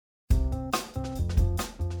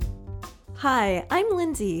Hi, I'm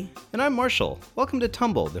Lindsay. And I'm Marshall. Welcome to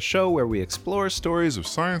Tumble, the show where we explore stories of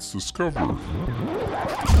science discovery.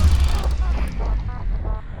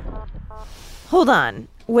 Hold on.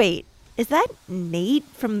 Wait, is that Nate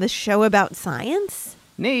from the show about science?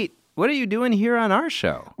 Nate, what are you doing here on our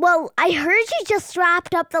show? Well, I heard you just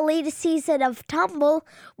wrapped up the latest season of Tumble,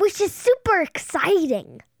 which is super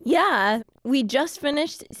exciting. Yeah, we just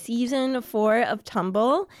finished season 4 of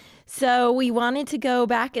Tumble, so we wanted to go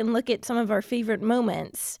back and look at some of our favorite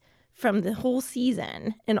moments from the whole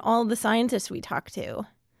season and all the scientists we talked to.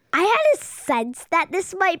 I had a sense that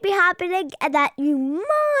this might be happening and that you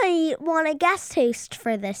might want a guest host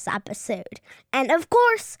for this episode. And of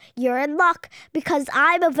course, you're in luck because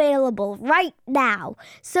I'm available right now.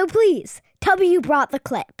 So please, tell me you brought the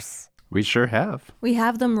clips. We sure have. We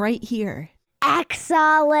have them right here.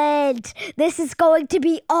 Excellent! This is going to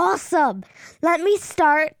be awesome. Let me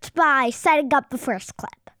start by setting up the first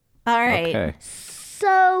clip. All right. Okay.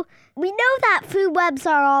 So, we know that food webs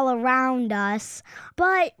are all around us,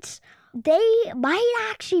 but they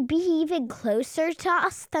might actually be even closer to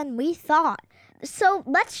us than we thought. So,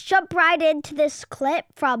 let's jump right into this clip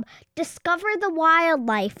from Discover the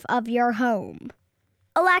Wildlife of Your Home.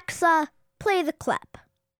 Alexa, play the clip.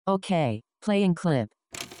 Okay, playing clip.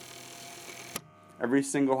 Every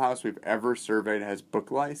single house we've ever surveyed has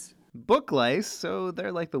book lice. Book lice, so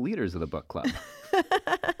they're like the leaders of the book club.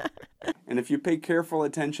 And if you pay careful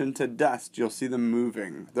attention to dust, you'll see them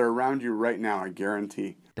moving. They're around you right now, I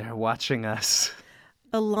guarantee. They're watching us.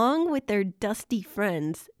 Along with their dusty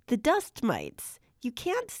friends, the dust mites. You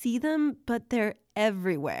can't see them, but they're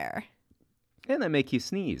everywhere. And they make you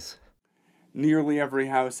sneeze. Nearly every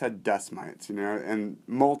house had dust mites, and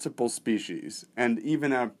multiple species, and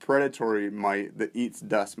even a predatory mite that eats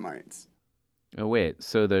dust mites. Oh, wait,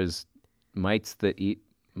 so there's mites that eat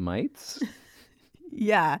mites?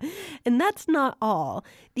 Yeah, and that's not all.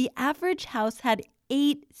 The average house had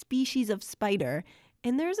 8 species of spider,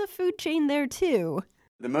 and there's a food chain there too.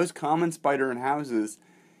 The most common spider in houses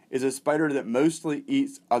is a spider that mostly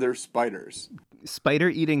eats other spiders. Spider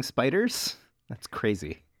eating spiders? That's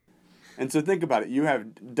crazy. And so think about it. You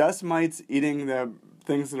have dust mites eating the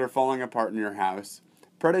things that are falling apart in your house,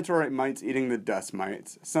 predatory mites eating the dust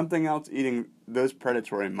mites, something else eating those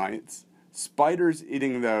predatory mites, spiders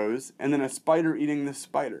eating those, and then a spider eating the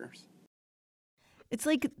spiders. It's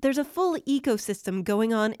like there's a full ecosystem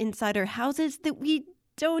going on inside our houses that we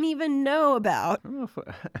don't even know about. I don't know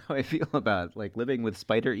how I feel about living with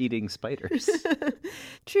spider-eating spiders.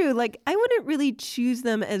 True, I wouldn't really choose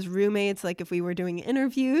them as roommates if we were doing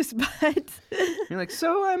interviews, but... You're like,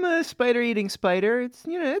 so I'm a spider-eating spider.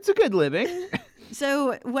 It's a good living.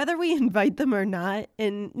 So whether we invite them or not,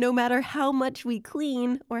 and no matter how much we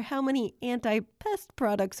clean or how many anti-pest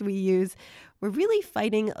products we use, we're really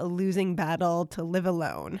fighting a losing battle to live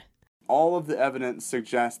alone. All of the evidence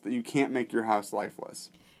suggests that you can't make your house lifeless.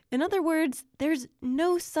 In other words, there's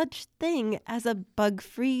no such thing as a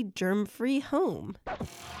bug-free, germ-free home.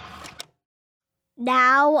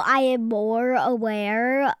 Now I am more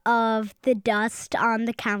aware of the dust on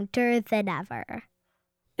the counter than ever.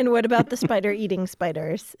 And what about the spider-eating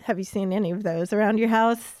spiders? Have you seen any of those around your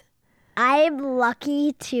house? I'm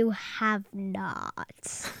lucky to have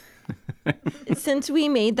not. Since we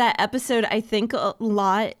made that episode, I think a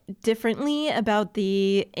lot differently about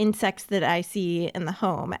the insects that I see in the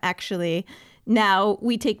home. Actually, now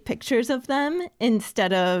we take pictures of them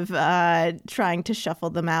instead of trying to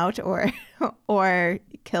shuffle them out or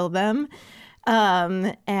kill them.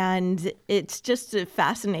 And it's just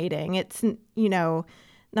fascinating. It's,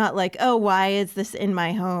 not like, oh, why is this in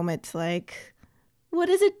my home? It's like, what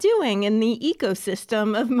is it doing in the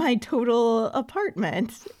ecosystem of my total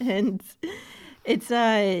apartment? And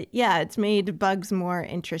it's made bugs more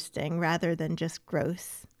interesting rather than just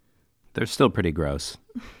gross. They're still pretty gross.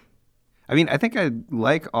 I mean, I think I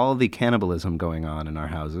like all the cannibalism going on in our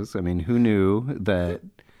houses. I mean, who knew that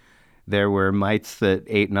there were mites that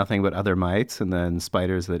ate nothing but other mites, and then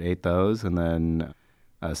spiders that ate those, and then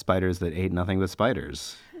spiders that ate nothing but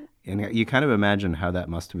spiders. And you kind of imagine how that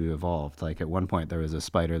must have evolved. At one point, there was a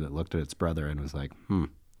spider that looked at its brother and was like,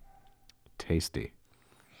 tasty.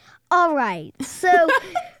 All right, so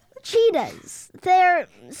cheetahs, they're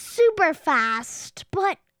super fast,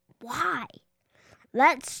 but why?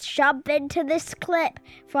 Let's jump into this clip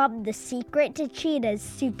from The Secret to Cheetahs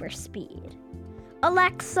Super Speed.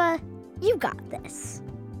 Alexa, you got this.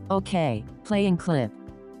 Okay, playing clip.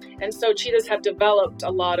 And so cheetahs have developed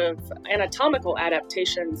a lot of anatomical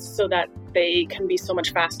adaptations so that they can be so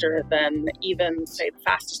much faster than even, say, the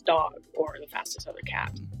fastest dog or the fastest other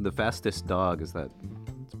cat. The fastest dog, is that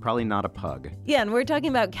It's probably not a pug. Yeah, and we're talking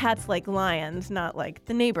about cats like lions, not like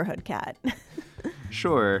the neighborhood cat.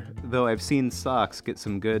 Sure, though I've seen socks get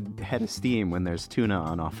some good head of steam when there's tuna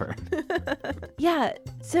on offer. Yeah,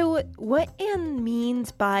 so what Anne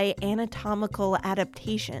means by anatomical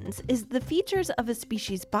adaptations is the features of a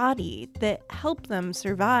species' body that help them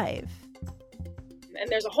survive. And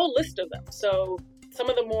there's a whole list of them. So some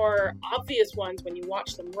of the more obvious ones when you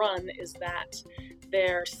watch them run is that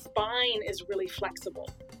their spine is really flexible.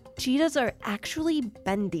 Cheetahs are actually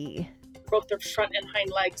bendy. Both their front and hind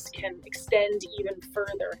legs can extend even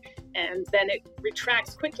further, and then it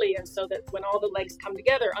retracts quickly, and so that when all the legs come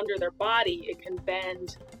together under their body, it can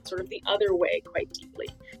bend sort of the other way quite deeply.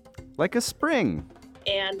 Like a spring.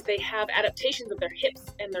 And they have adaptations of their hips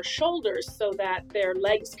and their shoulders so that their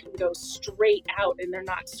legs can go straight out and they're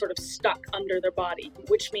not sort of stuck under their body,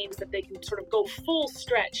 which means that they can sort of go full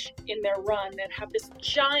stretch in their run and have this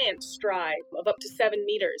giant stride of up to 7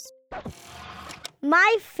 meters.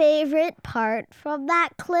 My favorite part from that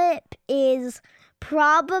clip is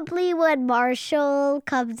probably when Marshall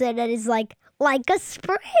comes in and is like a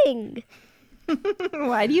spring.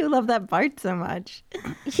 Why do you love that part so much?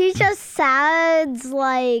 He just sounds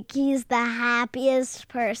like he's the happiest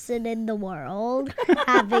person in the world,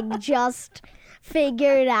 having just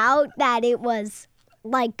figured out that it was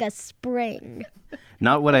like a spring.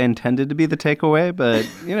 Not what I intended to be the takeaway, but,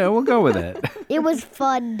 we'll go with it. It was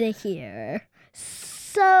fun to hear.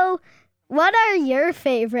 So, what are your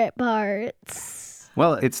favorite parts?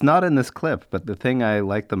 Well, it's not in this clip, but the thing I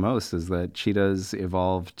like the most is that cheetahs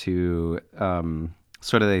evolved to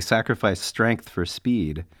they sacrifice strength for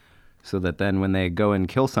speed, so that then when they go and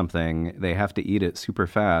kill something, they have to eat it super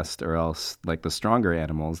fast, or else like the stronger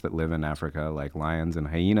animals that live in Africa, like lions and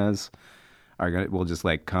hyenas, will just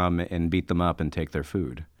come and beat them up and take their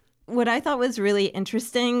food. What I thought was really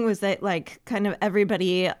interesting was that kind of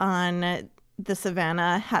everybody on the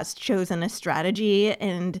savannah has chosen a strategy,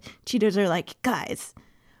 and cheetahs are like, guys,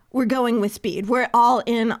 we're going with speed. We're all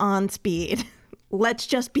in on speed. Let's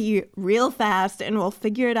just be real fast and we'll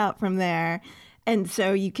figure it out from there. And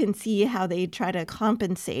so you can see how they try to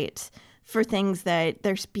compensate for things that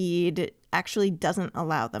their speed actually doesn't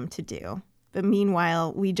allow them to do. But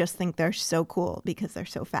meanwhile, we just think they're so cool because they're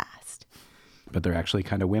so fast. But they're actually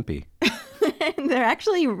kind of wimpy. They're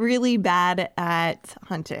actually really bad at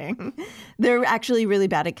hunting. They're actually really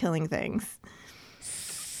bad at killing things.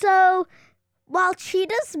 So, while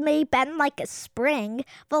cheetahs may bend like a spring,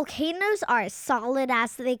 volcanoes are as solid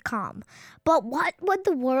as they come. But what would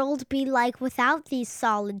the world be like without these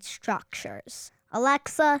solid structures?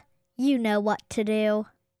 Alexa, you know what to do.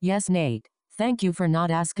 Yes, Nate. Thank you for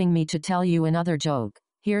not asking me to tell you another joke.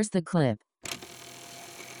 Here's the clip.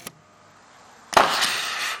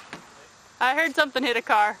 I heard something hit a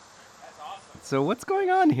car. So what's going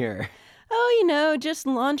on here? Oh, just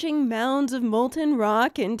launching mounds of molten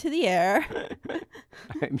rock into the air.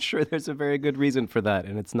 I'm sure there's a very good reason for that,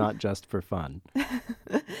 and it's not just for fun.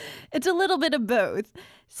 It's a little bit of both.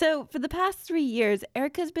 So for the past 3 years,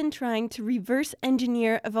 Erika's been trying to reverse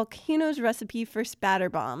engineer a Volcanoes recipe for spatter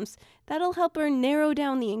bombs. That'll help her narrow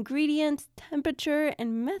down the ingredients, temperature,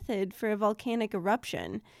 and method for a volcanic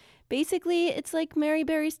eruption. Basically, it's like Mary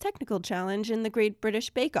Berry's technical challenge in the Great British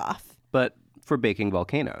Bake Off. But for baking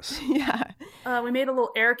volcanoes. Yeah. We made a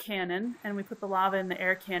little air cannon, and we put the lava in the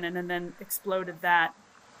air cannon and then exploded that.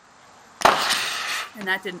 And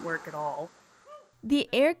that didn't work at all. The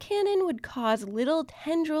air cannon would cause little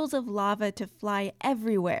tendrils of lava to fly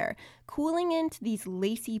everywhere, cooling into these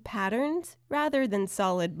lacy patterns rather than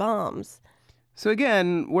solid bombs. So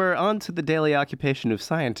again, we're on to the daily occupation of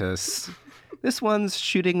scientists. This one's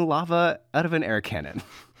shooting lava out of an air cannon.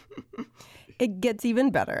 It gets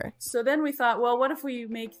even better. So then we thought, well, what if we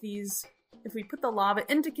make these, if we put the lava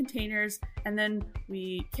into containers and then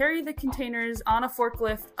we carry the containers on a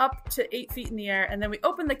forklift up to 8 feet in the air, and then we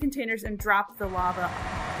open the containers and drop the lava.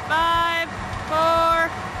 5,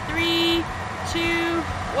 4, 3, 2,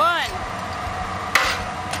 1.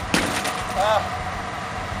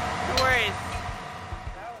 No worries.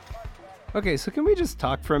 Okay, so can we just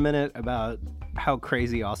talk for a minute about how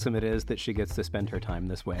crazy awesome it is that she gets to spend her time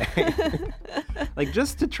this way?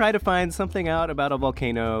 Just to try to find something out about a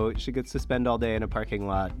volcano, she gets to spend all day in a parking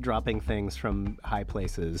lot dropping things from high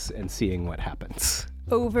places and seeing what happens.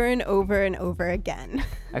 Over and over and over again.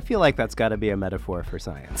 I feel like that's got to be a metaphor for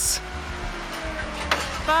science.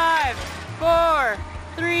 5, 4,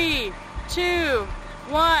 3, 2,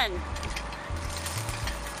 1.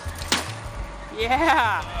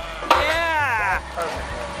 Yeah.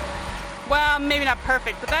 Well, maybe not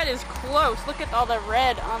perfect, but that is close. Look at all the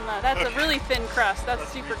red on that's a really thin crust. That's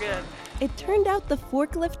super good. It turned out the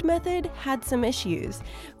forklift method had some issues.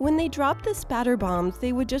 When they dropped the spatter bombs,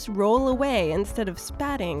 they would just roll away instead of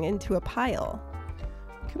spatting into a pile.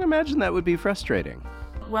 I can imagine that would be frustrating.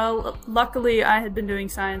 Well, luckily I had been doing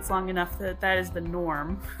science long enough that is the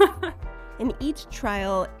norm. In each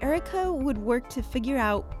trial, Erika would work to figure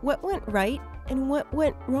out what went right and what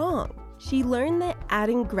went wrong. She learned that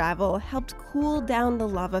adding gravel helped cool down the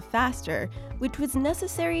lava faster, which was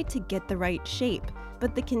necessary to get the right shape.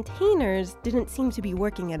 But the containers didn't seem to be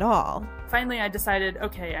working at all. Finally, I decided,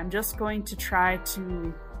 okay, I'm just going to try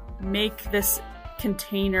to make this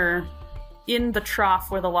container in the trough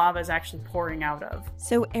where the lava is actually pouring out of.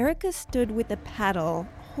 So Erika stood with a paddle,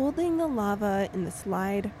 holding the lava in the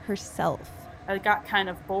slide herself. I got kind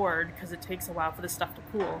of bored because it takes a while for this stuff to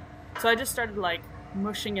cool. So I just started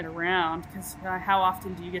mushing it around, because how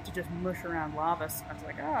often do you get to just mush around lava? So I was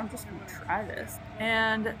like, I'm just going to try this.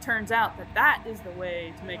 And it turns out that is the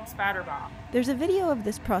way to make a spatter bomb. There's a video of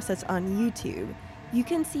this process on YouTube. You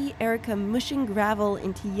can see Erika mushing gravel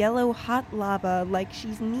into yellow hot lava like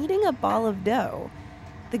she's kneading a ball of dough.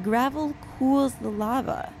 The gravel cools the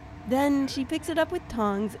lava. Then she picks it up with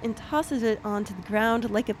tongs and tosses it onto the ground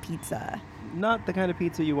like a pizza. Not the kind of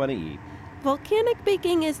pizza you want to eat. Volcanic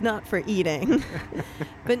baking is not for eating.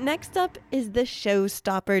 But next up is the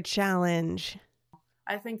Showstopper Challenge.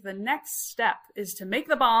 I think the next step is to make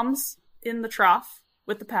the bombs in the trough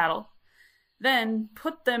with the paddle, then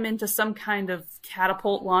put them into some kind of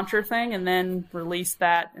catapult launcher thing, and then release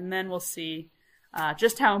that, and then we'll see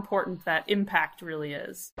just how important that impact really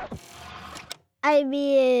is. I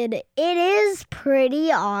mean, it is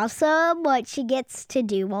pretty awesome what she gets to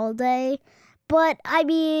do all day, but I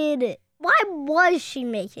mean, why was she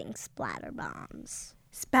making splatter bombs?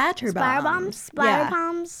 Spatter bombs. Splatter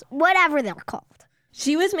bombs, whatever they're called.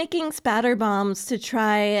 She was making spatter bombs to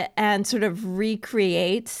try and sort of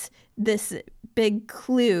recreate this big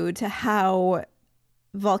clue to how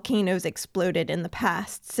volcanoes exploded in the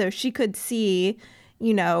past. So she could see,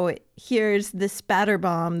 here's the spatter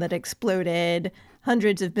bomb that exploded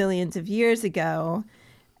hundreds of billions of years ago,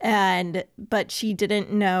 but she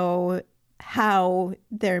didn't know how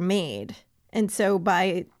they're made. And so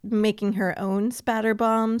by making her own spatter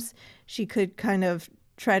bombs, she could kind of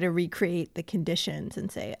try to recreate the conditions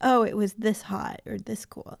and say, oh, it was this hot or this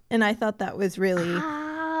cool. And I thought that was a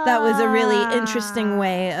really interesting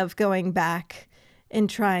way of going back and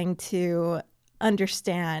trying to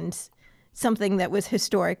understand something that was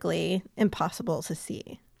historically impossible to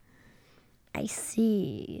see. I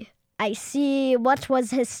see what was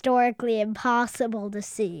historically impossible to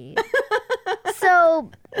see.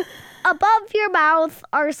 So, above your mouth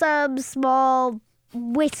are some small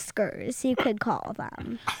whiskers, you could call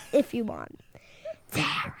them, if you want. They're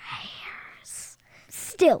hairs.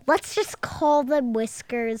 Still, let's just call them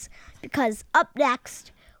whiskers, because up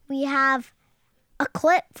next, we have a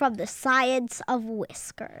clip from the Science of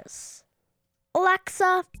Whiskers.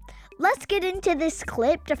 Alexa, let's get into this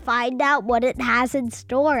clip to find out what it has in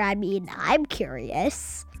store. I mean, I'm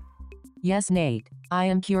curious. Yes, Nate, I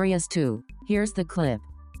am curious too. Here's the clip.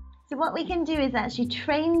 So what we can do is actually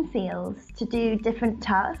train seals to do different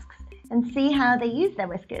tasks and see how they use their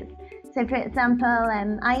whiskers. So for example,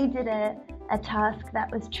 I did a task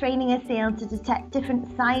that was training a seal to detect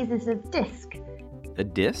different sizes of disc. A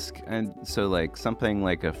disc? And so something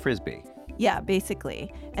like a frisbee? Yeah,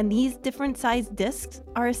 basically. And these different sized discs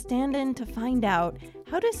are a stand-in to find out,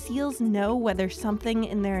 how do seals know whether something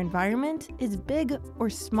in their environment is big or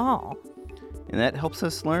small? And that helps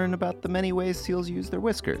us learn about the many ways seals use their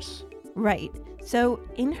whiskers. Right. So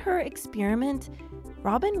in her experiment,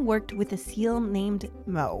 Robyn worked with a seal named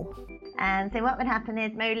Mo. And so what would happen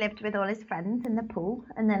is Mo lived with all his friends in the pool,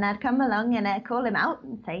 and then I'd come along and call him out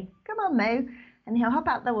and say, "Come on, Mo," and he'll hop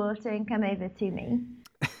out the water and come over to me.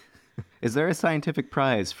 Is there a scientific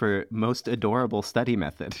prize for most adorable study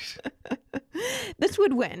method? This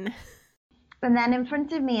would win. And then in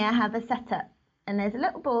front of me I have a setup, and there's a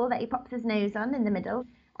little ball that he pops his nose on in the middle,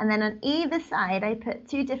 and then on either side I put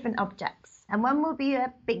two different objects, and one will be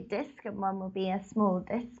a big disc and one will be a small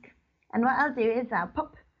disc. And what I'll do is I'll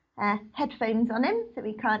pop headphones on him so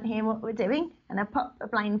he can't hear what we're doing, and I'll pop a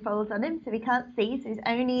blindfold on him so he can't see, so he's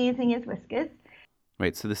only using his whiskers.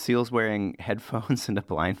 Wait, so the seal's wearing headphones and a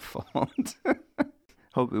blindfold?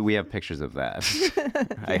 Hope we have pictures of that.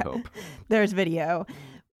 I hope. There's video.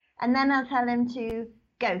 And then I'll tell him to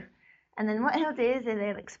go. And then what he'll do is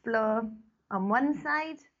he'll explore on one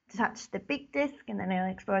side, touch the big disc, and then he'll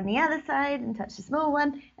explore on the other side and touch the small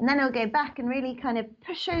one. And then he'll go back and really kind of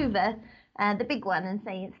push over the big one, and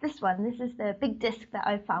say, it's this one. This is the big disc that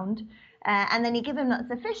I've found. And then you give him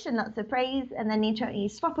lots of fish and lots of praise, and then you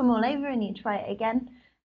swap them all over and you try it again.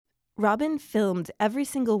 Robyn filmed every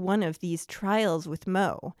single one of these trials with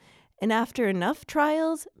Mo. And after enough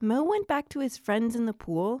trials, Mo went back to his friends in the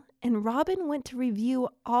pool, and Robyn went to review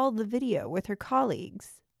all the video with her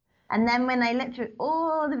colleagues. And then when I looked through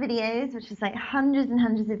all the videos, which was like hundreds and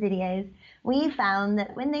hundreds of videos, we found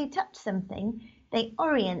that when they touch something, they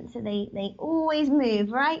orient, so they always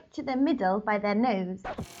move right to the middle by their nose.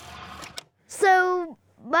 So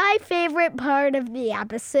my favorite part of the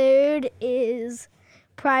episode is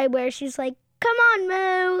probably where she's like, "Come on,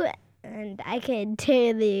 Mo." And I can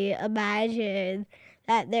totally imagine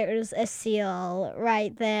that there's a seal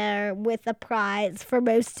right there with a prize for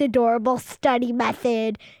most adorable study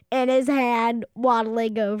method in his hand,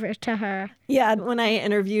 waddling over to her. Yeah, when I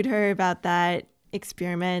interviewed her about that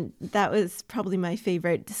experiment, that was probably my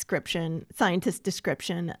favorite scientist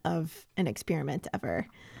description of an experiment ever,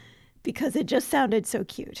 because it just sounded so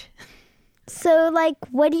cute. So,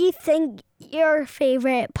 what do you think your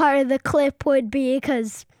favorite part of the clip would be?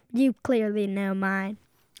 Because you clearly know mine.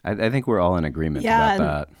 I think we're all in agreement about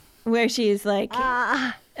that. Where she's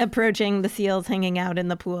approaching the seals hanging out in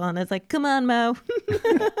the pool and is like, "Come on, Mo."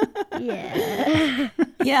 Yeah.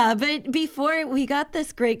 Yeah, but before we got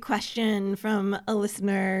this great question from a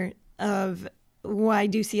listener of why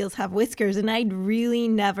do seals have whiskers? And I'd really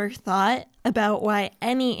never thought about why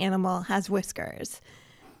any animal has whiskers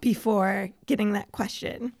before getting that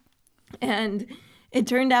question. And it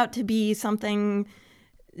turned out to be something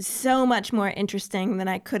so much more interesting than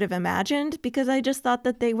I could have imagined, because I just thought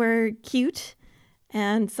that they were cute,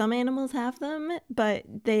 and some animals have them, but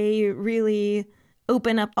they really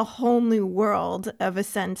open up a whole new world of a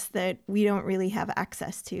sense that we don't really have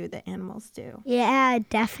access to that animals do. Yeah,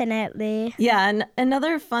 definitely. Yeah, and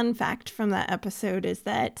another fun fact from that episode is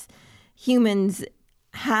that humans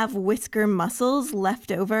have whisker muscles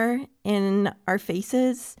left over in our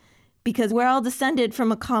faces because we're all descended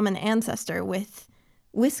from a common ancestor with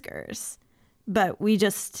whiskers, but we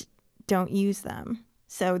just don't use them.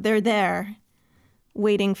 So they're there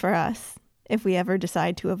waiting for us if we ever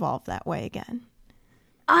decide to evolve that way again.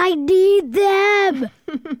 I need them!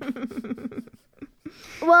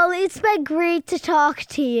 Well, it's been great to talk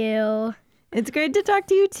to you. It's great to talk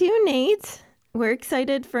to you too, Nate. We're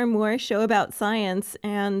excited for more show about science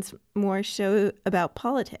and more show about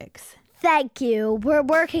politics. Thank you. We're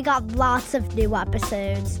working on lots of new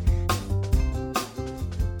episodes.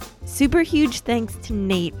 Super huge thanks to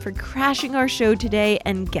Nate for crashing our show today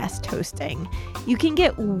and guest hosting. You can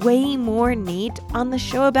get way more Nate on the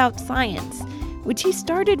show about science, which he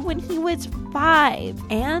started when he was 5,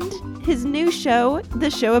 and his new show, the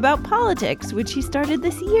show about politics, which he started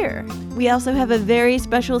this year. We also have a very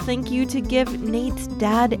special thank you to give Nate's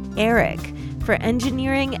dad, Eric, for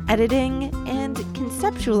engineering, editing, and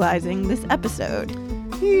conceptualizing this episode.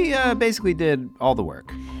 He basically did all the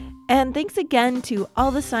work. And thanks again to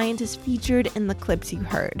all the scientists featured in the clips you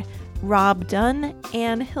heard: Rob Dunn,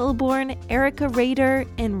 Hilborn, Erika Rader,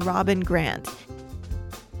 and Robyn Grant.